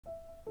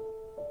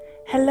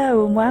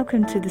Hello and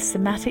welcome to the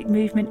Somatic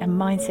Movement and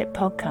Mindset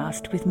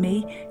podcast with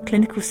me,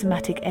 clinical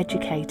somatic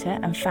educator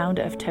and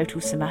founder of Total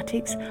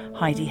Somatics,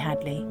 Heidi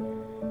Hadley.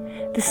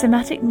 The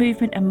Somatic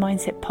Movement and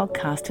Mindset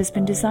podcast has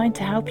been designed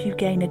to help you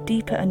gain a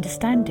deeper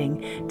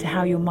understanding to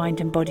how your mind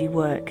and body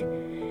work.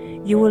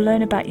 You will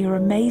learn about your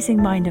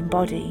amazing mind and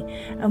body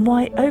and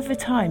why over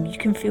time you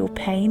can feel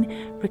pain,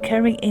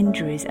 recurring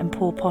injuries and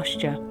poor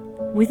posture.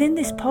 Within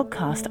this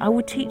podcast, I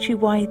will teach you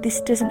why this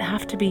doesn't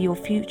have to be your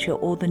future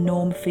or the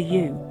norm for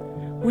you.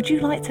 Would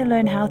you like to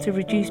learn how to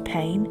reduce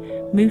pain,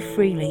 move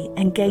freely,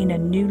 and gain a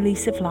new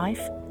lease of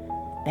life?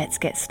 Let's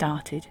get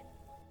started.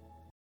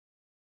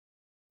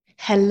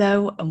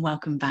 Hello and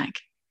welcome back.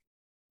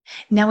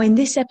 Now in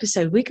this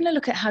episode, we're going to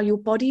look at how your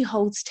body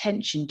holds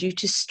tension due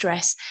to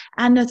stress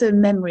and other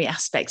memory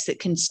aspects that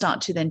can start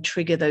to then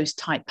trigger those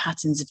tight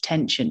patterns of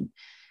tension.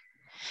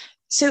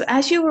 So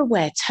as you're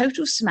aware,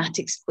 Total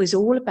Somatics is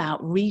all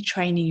about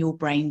retraining your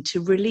brain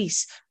to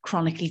release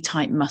chronically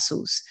tight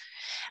muscles.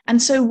 And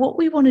so what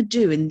we want to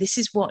do, and this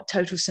is what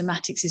Total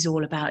Somatics is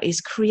all about, is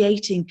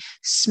creating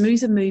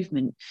smoother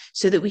movement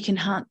so that we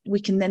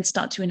can then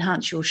start to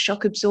enhance your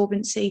shock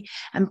absorbency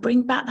and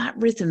bring back that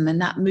rhythm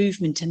and that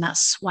movement and that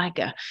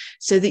swagger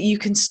so that you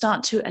can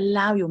start to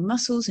allow your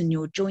muscles and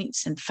your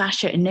joints and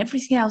fascia and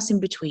everything else in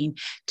between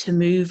to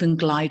move and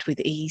glide with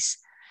ease.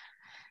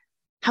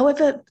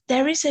 However,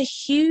 there is a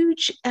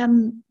huge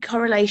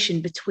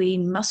correlation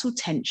between muscle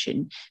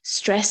tension,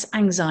 stress,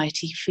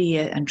 anxiety,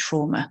 fear, and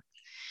trauma.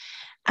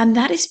 And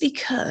that is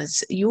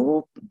because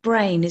your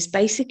brain is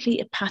basically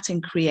a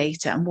pattern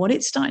creator. And what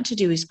it's starting to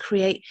do is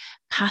create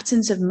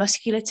patterns of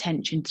muscular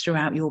tension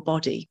throughout your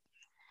body.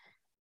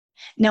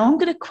 Now, I'm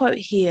going to quote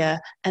here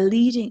a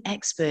leading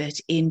expert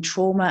in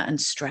trauma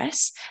and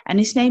stress, and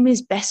his name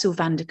is Bessel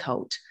van der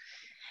Kolk.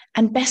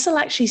 And Bessel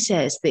actually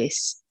says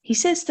this. He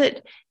says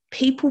that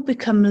people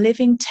become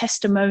living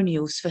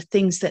testimonials for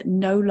things that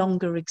no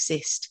longer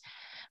exist,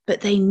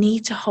 but they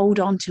need to hold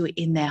on to it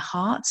in their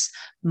hearts,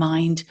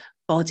 mind,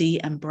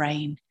 body and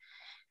brain.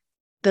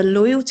 The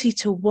loyalty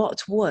to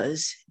what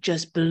was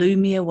just blew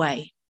me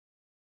away.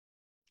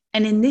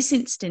 And in this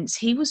instance,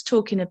 he was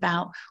talking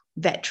about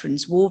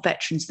veterans, war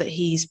veterans that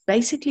he's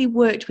basically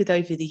worked with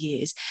over the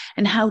years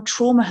and how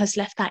trauma has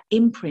left that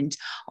imprint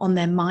on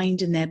their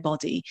mind and their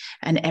body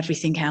and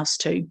everything else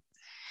too.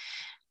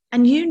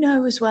 And you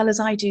know as well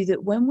as I do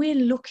that when we're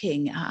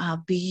looking at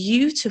our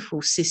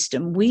beautiful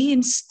system, we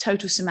in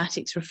Total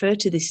Somatics refer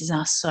to this as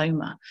our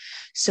soma.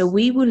 So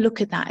we will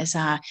look at that as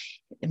our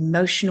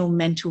emotional,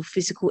 mental,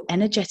 physical,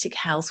 energetic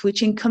health,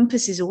 which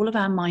encompasses all of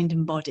our mind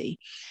and body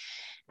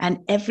and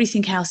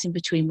everything else in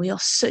between. We are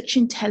such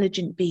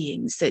intelligent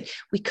beings that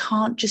we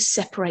can't just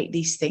separate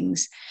these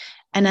things.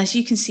 And as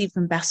you can see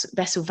from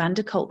Bessel van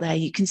der Kolk there,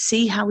 you can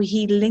see how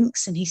he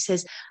links and he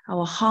says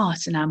our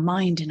heart and our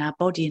mind and our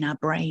body and our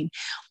brain,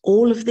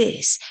 all of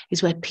this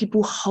is where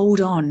people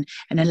hold on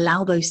and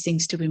allow those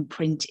things to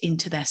imprint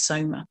into their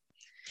soma.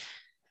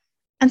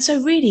 And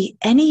so really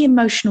any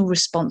emotional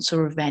response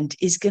or event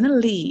is going to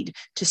lead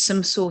to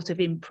some sort of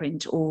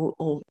imprint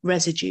or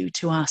residue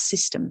to our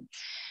system.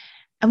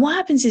 And what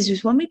happens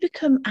is when we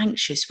become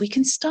anxious, we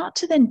can start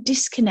to then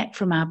disconnect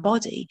from our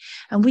body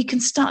and we can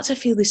start to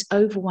feel this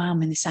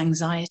overwhelm and this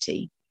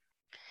anxiety.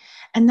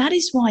 And that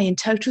is why in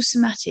Total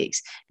Somatics,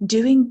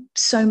 doing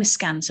soma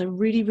scans are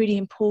really, really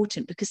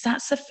important because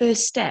that's the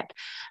first step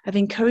of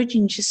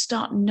encouraging you to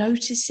start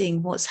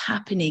noticing what's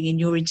happening in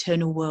your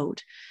internal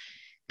world.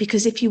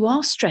 Because if you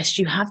are stressed,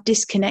 you have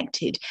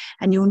disconnected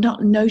and you're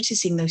not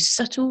noticing those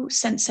subtle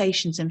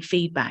sensations and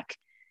feedback.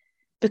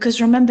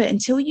 Because remember,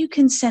 until you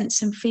can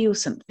sense and feel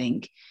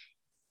something,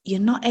 you're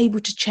not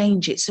able to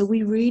change it. So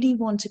we really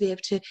want to be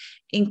able to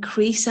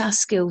increase our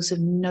skills of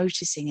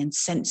noticing and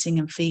sensing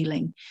and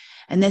feeling.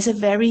 And there's a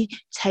very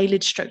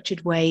tailored,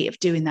 structured way of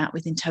doing that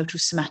within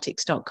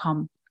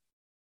totalsomatics.com.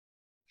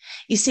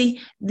 You see,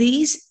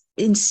 these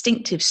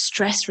instinctive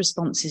stress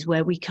responses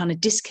where we kind of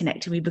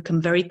disconnect and we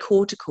become very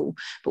cortical,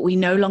 but we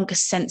no longer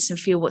sense and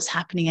feel what's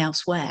happening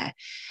elsewhere.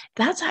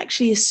 That's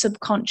actually a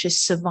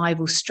subconscious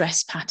survival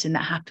stress pattern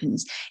that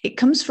happens. It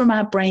comes from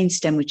our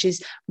brainstem, which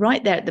is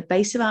right there at the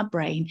base of our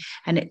brain.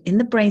 And in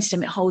the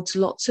brainstem, it holds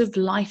lots of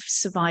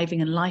life-surviving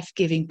and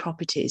life-giving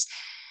properties.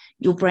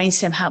 Your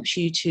brainstem helps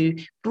you to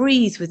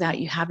breathe without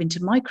you having to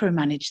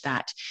micromanage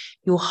that.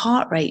 Your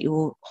heart rate,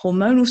 your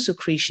hormonal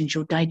secretions,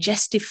 your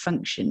digestive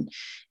function,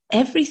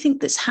 everything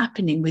that's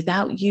happening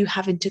without you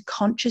having to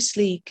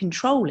consciously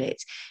control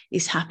it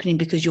is happening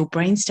because your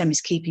brainstem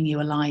is keeping you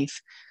alive.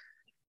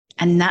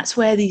 And that's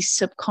where these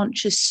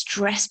subconscious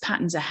stress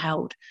patterns are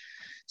held.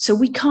 So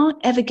we can't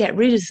ever get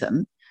rid of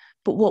them.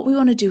 But what we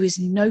want to do is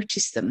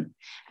notice them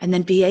and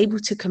then be able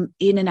to come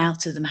in and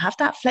out of them, have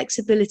that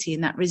flexibility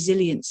and that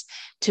resilience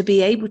to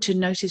be able to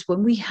notice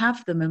when we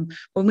have them and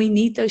when we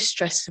need those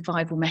stress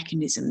survival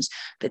mechanisms,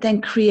 but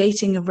then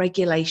creating a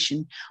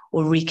regulation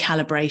or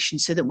recalibration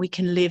so that we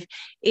can live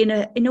in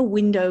a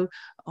window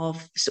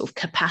of sort of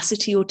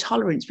capacity or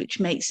tolerance, which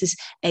makes us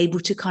able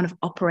to kind of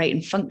operate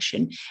and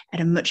function at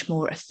a much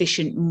more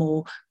efficient,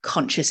 more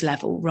conscious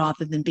level,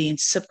 rather than being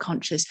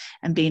subconscious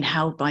and being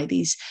held by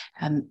these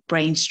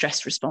brain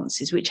stress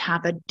responses, which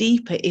have a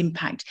deeper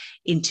impact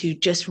into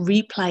just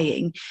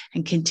replaying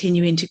and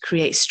continuing to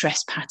create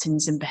stress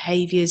patterns and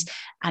behaviors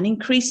and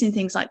increasing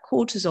things like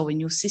cortisol in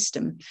your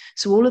system.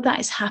 So all of that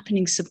is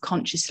happening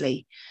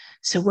subconsciously.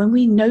 So when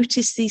we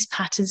notice these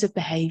patterns of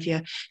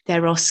behavior,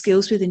 there are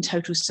skills within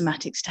Total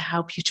Somatics to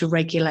help you to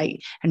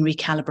regulate and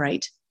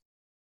recalibrate.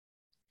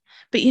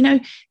 But, you know,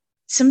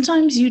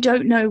 sometimes you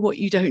don't know what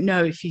you don't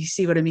know, if you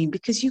see what I mean,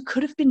 because you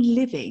could have been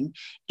living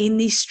in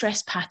these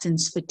stress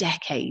patterns for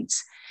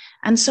decades.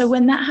 And so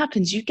when that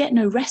happens, you get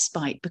no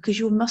respite because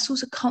your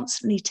muscles are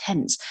constantly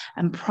tense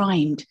and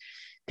primed.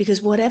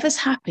 Because whatever's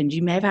happened,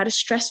 you may have had a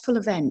stressful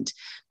event,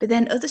 but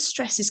then other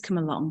stresses come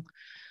along.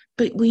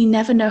 But we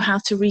never know how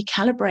to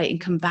recalibrate and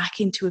come back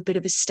into a bit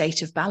of a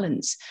state of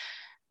balance.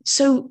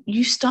 So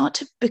you start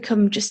to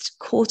become just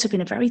caught up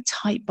in a very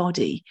tight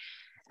body.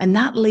 And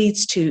that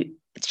leads to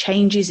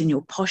changes in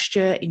your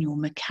posture, in your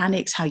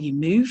mechanics, how you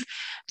move,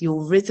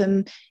 your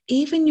rhythm,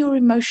 even your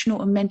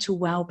emotional and mental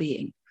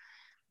well-being.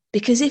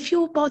 Because if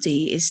your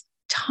body is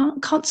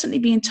constantly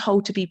being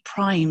told to be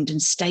primed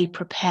and stay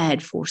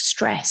prepared for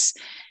stress,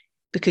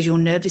 because your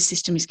nervous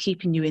system is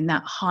keeping you in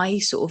that high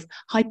sort of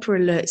hyper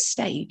alert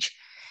stage,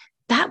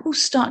 that will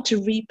start to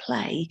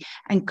replay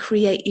and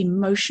create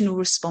emotional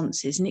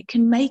responses. And it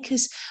can make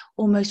us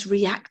almost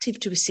reactive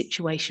to a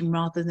situation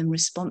rather than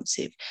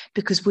responsive,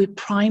 because we're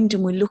primed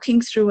and we're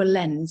looking through a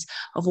lens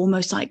of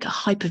almost like a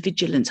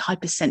hypervigilance,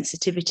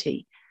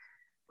 hypersensitivity.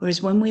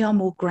 Whereas when we are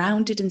more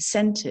grounded and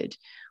centered,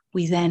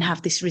 we then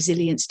have this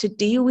resilience to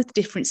deal with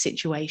different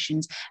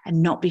situations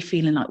and not be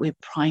feeling like we're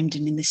primed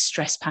and in this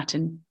stress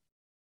pattern.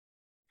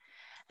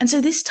 And so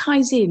this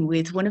ties in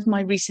with one of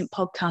my recent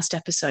podcast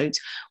episodes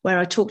where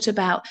I talked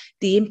about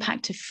the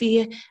impact of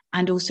fear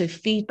and also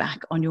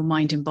feedback on your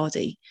mind and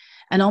body.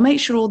 And I'll make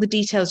sure all the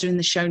details are in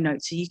the show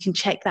notes so you can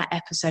check that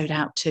episode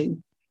out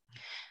too.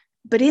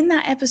 But in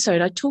that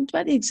episode, I talked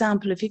about the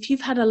example of if you've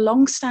had a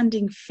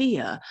long-standing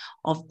fear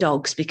of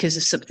dogs because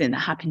of something that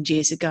happened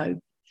years ago.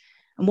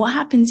 And what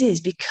happens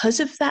is, because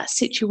of that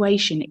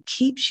situation, it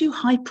keeps you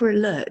hyper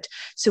alert.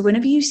 So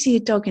whenever you see a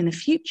dog in the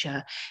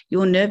future,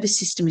 your nervous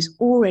system is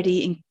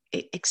already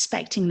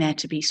expecting there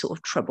to be sort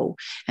of trouble.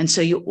 And so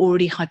you're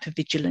already hyper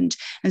vigilant.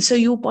 And so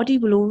your body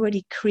will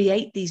already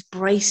create these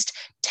braced,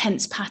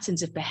 tense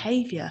patterns of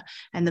behavior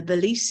and the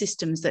belief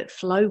systems that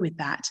flow with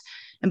that.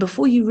 And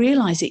before you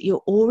realize it,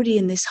 you're already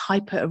in this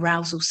hyper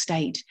arousal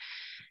state.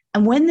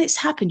 And when this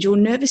happens, your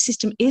nervous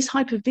system is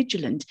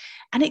hypervigilant,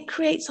 and it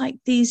creates like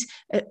these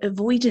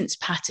avoidance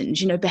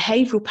patterns, you know,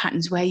 behavioral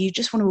patterns where you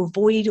just want to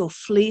avoid or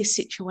flee a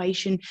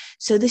situation.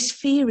 So this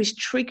fear is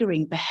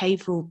triggering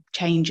behavioral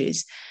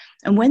changes.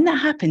 And when that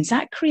happens,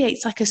 that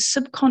creates like a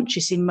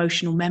subconscious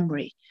emotional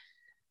memory.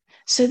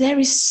 So there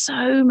is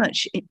so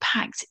much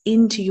packed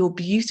into your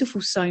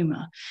beautiful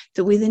soma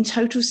that within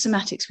Total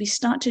Somatics, we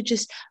start to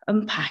just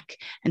unpack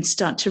and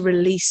start to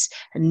release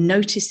and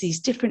notice these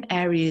different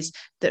areas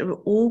that are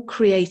all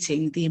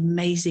creating the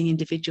amazing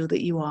individual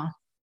that you are.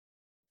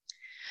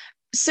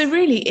 So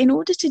really, in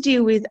order to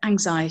deal with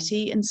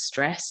anxiety and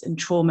stress and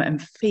trauma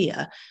and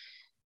fear,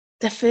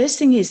 the first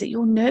thing is that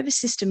your nervous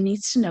system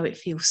needs to know it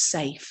feels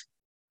safe.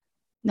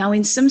 Now,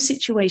 in some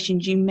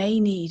situations, you may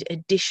need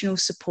additional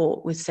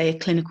support with, say, a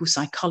clinical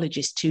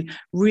psychologist to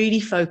really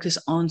focus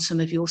on some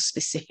of your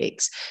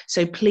specifics.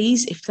 So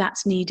please, if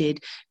that's needed,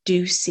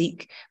 do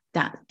seek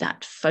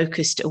that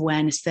focused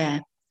awareness there.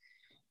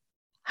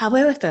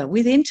 However,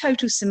 within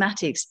Total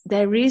Somatics,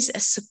 there is a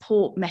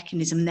support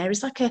mechanism. There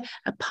is like a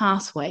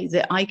pathway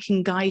that I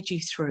can guide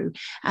you through.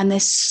 And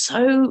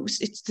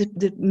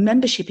the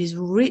membership is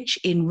rich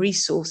in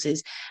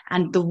resources,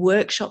 and the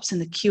workshops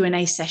and the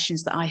Q&A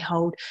sessions that I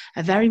hold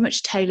are very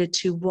much tailored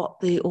to what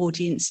the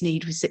audience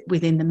need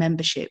within the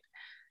membership.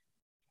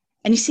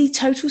 And you see,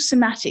 Total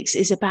Somatics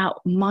is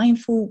about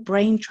mindful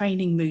brain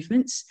training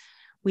movements.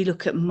 We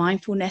look at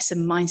mindfulness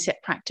and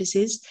mindset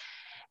practices,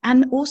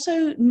 and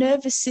also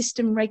nervous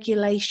system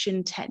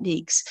regulation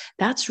techniques.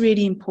 That's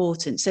really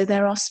important. So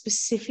there are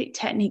specific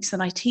techniques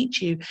that I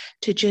teach you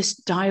to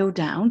just dial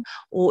down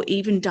or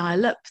even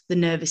dial up the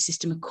nervous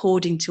system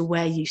according to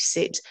where you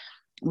sit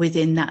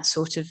within that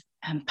sort of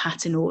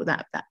pattern or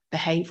that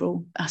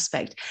behavioral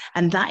aspect.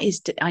 And that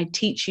is, I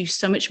teach you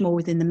so much more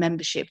within the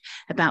membership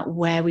about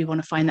where we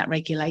want to find that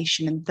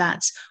regulation. And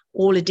that's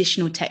all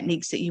additional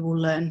techniques that you will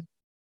learn.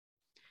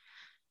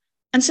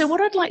 And so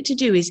what I'd like to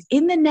do is,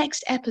 in the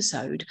next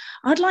episode,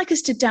 I'd like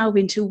us to delve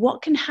into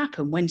what can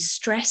happen when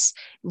stress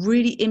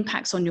really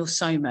impacts on your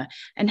soma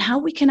and how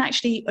we can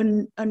actually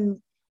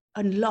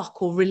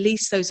unlock or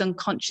release those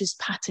unconscious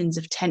patterns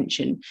of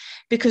tension.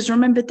 Because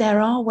remember, there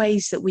are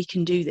ways that we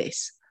can do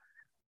this.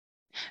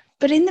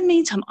 But in the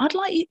meantime, I'd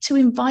like to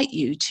invite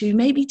you to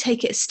maybe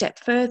take it a step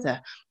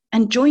further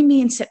and join me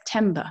in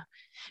September.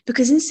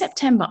 Because in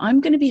September,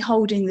 I'm going to be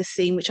holding the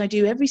theme, which I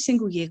do every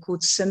single year,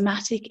 called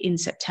Somatic in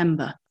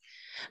September.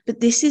 But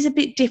this is a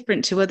bit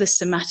different to other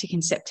Somatic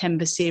in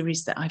September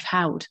series that I've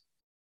held.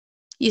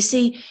 You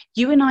see,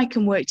 you and I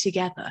can work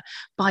together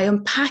by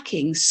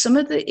unpacking some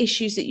of the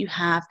issues that you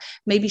have,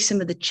 maybe some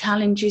of the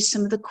challenges,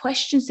 some of the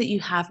questions that you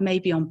have,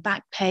 maybe on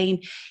back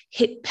pain,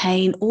 hip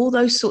pain, all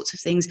those sorts of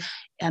things,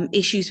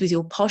 issues with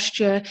your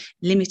posture,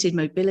 limited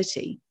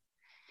mobility.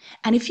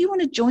 And if you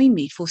want to join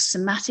me for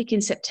Somatic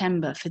in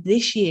September for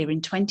this year in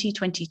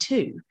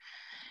 2022,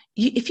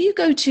 if you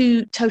go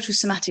to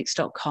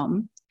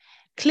totalsomatics.com,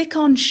 click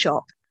on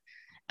shop,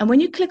 and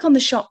when you click on the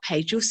shop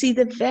page, you'll see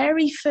the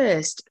very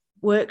first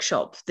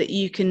workshop that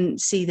you can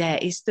see there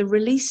is the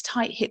Release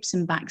Tight Hips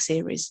and Back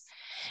series.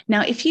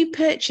 Now, if you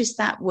purchase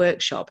that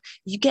workshop,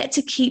 you get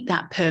to keep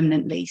that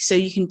permanently. So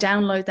you can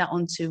download that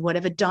onto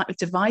whatever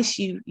device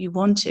you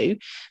want to,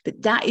 but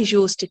that is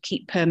yours to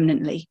keep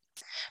permanently.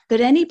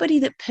 But anybody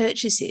that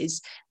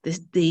purchases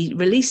the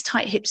Release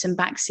Tight Hips and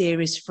Back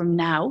series from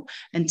now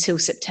until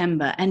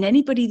September, and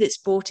anybody that's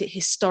bought it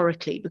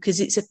historically, because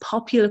it's a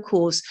popular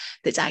course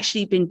that's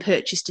actually been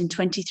purchased in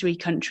 23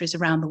 countries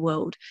around the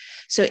world.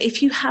 So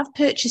if you have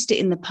purchased it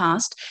in the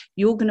past,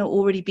 you're going to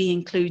already be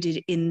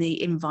included in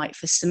the invite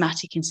for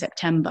Somatic in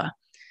September.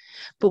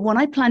 But what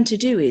I plan to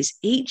do is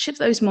each of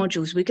those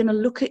modules, we're going to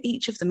look at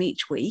each of them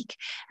each week,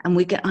 and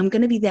I'm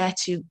going to be there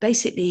to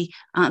basically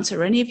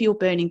answer any of your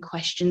burning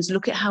questions,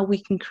 look at how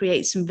we can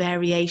create some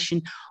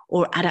variation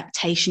or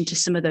adaptation to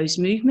some of those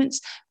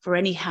movements for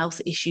any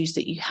health issues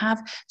that you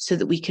have, so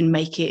that we can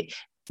make it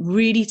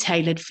really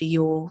tailored for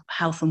your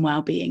health and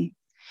well-being.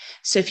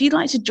 So if you'd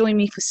like to join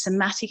me for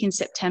Somatic in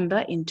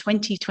September in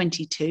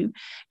 2022,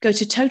 go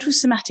to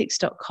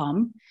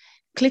totalsomatics.com,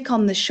 click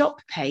on the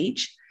shop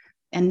page.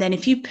 And then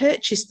if you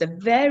purchase the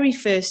very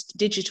first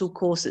digital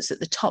course that's at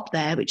the top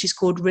there, which is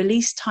called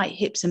Release Tight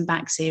Hips and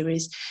Back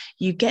series,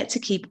 you get to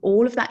keep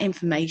all of that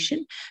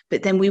information.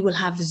 But then we will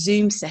have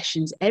Zoom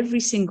sessions every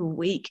single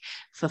week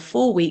for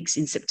 4 weeks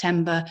in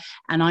September.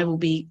 And I will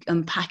be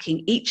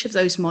unpacking each of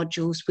those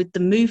modules with the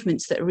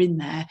movements that are in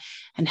there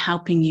and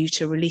helping you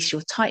to release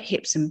your tight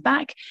hips and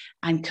back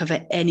and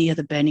cover any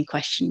other burning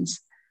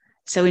questions.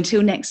 So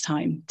until next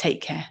time,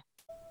 take care.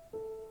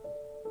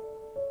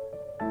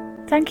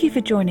 Thank you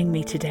for joining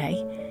me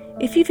today.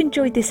 If you've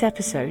enjoyed this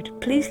episode,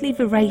 please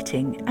leave a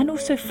rating and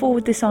also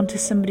forward this on to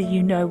somebody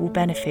you know will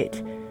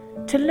benefit.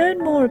 To learn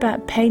more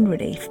about pain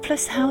relief,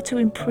 plus how to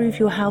improve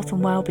your health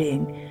and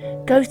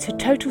well-being, go to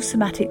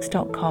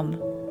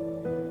totalsomatics.com.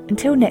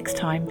 Until next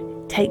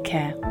time, take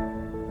care.